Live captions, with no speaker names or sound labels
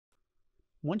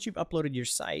Once you've uploaded your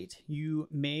site, you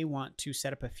may want to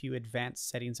set up a few advanced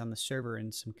settings on the server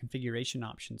and some configuration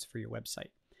options for your website.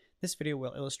 This video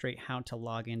will illustrate how to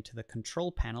log into the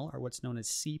control panel, or what's known as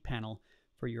cPanel,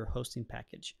 for your hosting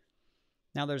package.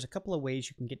 Now there's a couple of ways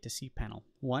you can get to cPanel.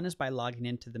 One is by logging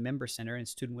into the Member Center in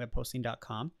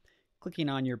studentwebhosting.com, clicking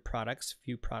on your products,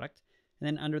 View Product, and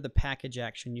then under the package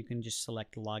action you can just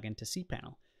select Log into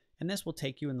cPanel. And this will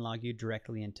take you and log you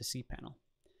directly into cPanel.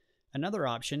 Another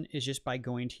option is just by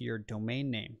going to your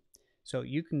domain name. So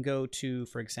you can go to,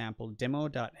 for example,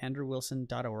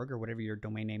 demo.andrewwilson.org or whatever your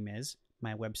domain name is,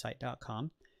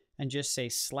 mywebsite.com, and just say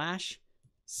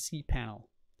 /cPanel.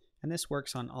 And this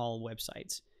works on all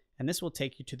websites. And this will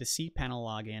take you to the cPanel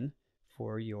login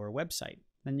for your website.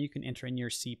 Then you can enter in your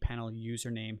cPanel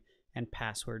username and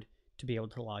password to be able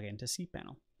to log into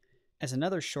cPanel. As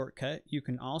another shortcut, you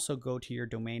can also go to your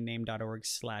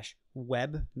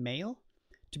domainname.org/webmail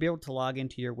to be able to log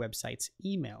into your website's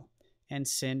email and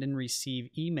send and receive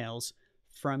emails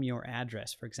from your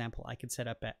address. For example, I could set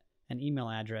up an email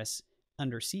address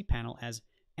under cPanel as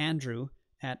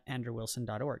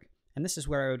andrew@andrewwilson.org. And this is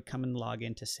where I would come and log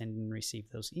in to send and receive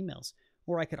those emails.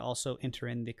 Or I could also enter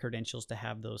in the credentials to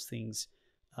have those things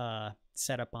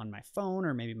set up on my phone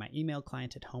or maybe my email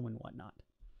client at home and whatnot.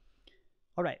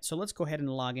 All right, so let's go ahead and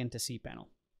log into cPanel.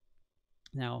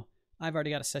 Now, I've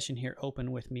already got a session here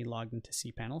open with me logged into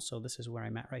cPanel, so this is where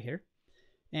I'm at right here.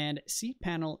 And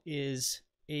cPanel is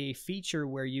a feature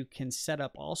where you can set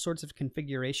up all sorts of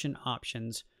configuration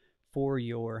options for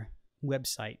your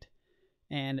website.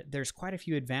 And there's quite a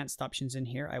few advanced options in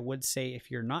here. I would say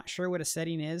if you're not sure what a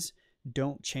setting is,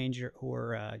 don't change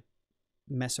or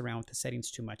mess around with the settings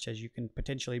too much, as you can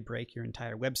potentially break your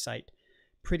entire website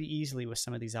pretty easily with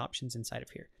some of these options inside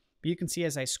of here. But you can see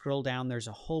as I scroll down, there's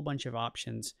a whole bunch of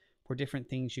options for different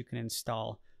things you can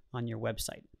install on your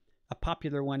website. A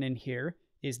popular one in here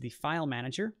is the File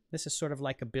Manager. This is sort of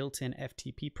like a built-in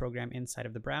FTP program inside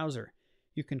of the browser.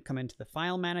 You can come into the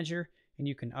File Manager and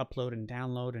you can upload and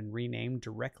download and rename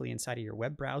directly inside of your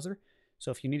web browser. So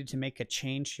if you needed to make a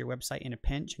change to your website in a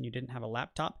pinch and you didn't have a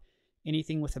laptop,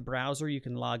 anything with a browser, you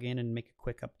can log in and make a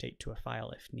quick update to a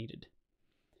file if needed.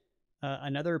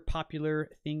 Another popular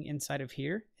thing inside of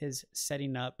here is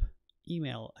setting up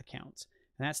email accounts.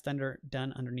 And that's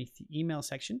done underneath the email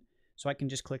section. So I can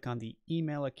just click on the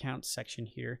email accounts section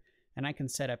here, and I can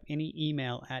set up any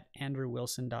email at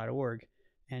andrewwilson.org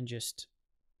and just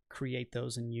create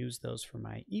those and use those for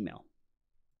my email.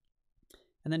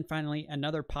 And then finally,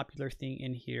 another popular thing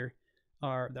in here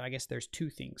are, I guess there's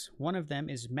two things. One of them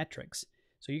is metrics.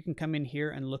 So you can come in here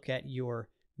and look at your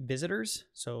visitors.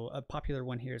 So a popular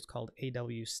one here is called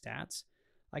AW Stats.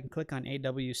 I can click on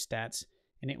AW Stats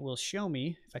and it will show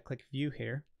me, if I click view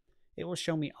here, it will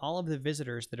show me all of the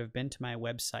visitors that have been to my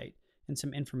website and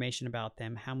some information about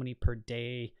them, how many per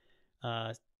day,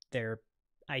 their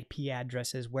IP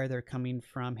addresses, where they're coming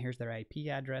from. Here's their IP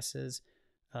addresses,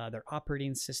 their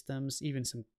operating systems, even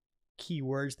some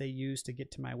keywords they use to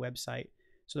get to my website.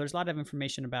 So there's a lot of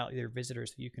information about their visitors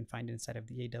that you can find inside of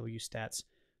the AW Stats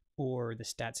or the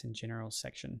Stats in General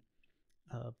section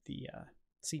of the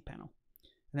cPanel.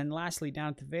 And then lastly, down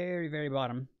at the very, very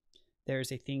bottom,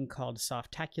 there's a thing called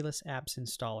Softaculous Apps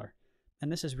Installer. And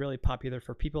this is really popular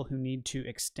for people who need to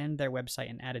extend their website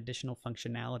and add additional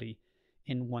functionality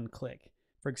in one click.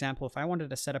 For example, if I wanted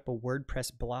to set up a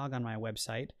WordPress blog on my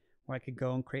website where I could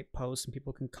go and create posts and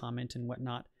people can comment and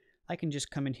whatnot, I can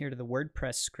just come in here to the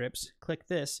WordPress scripts, click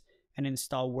this, and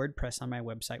install WordPress on my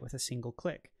website with a single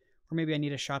click. Or maybe I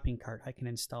need a shopping cart. I can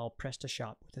install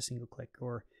PrestaShop with a single click,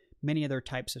 or many other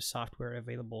types of software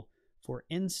available for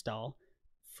install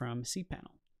from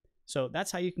cPanel. So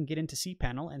that's how you can get into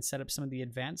cPanel and set up some of the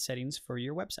advanced settings for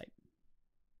your website.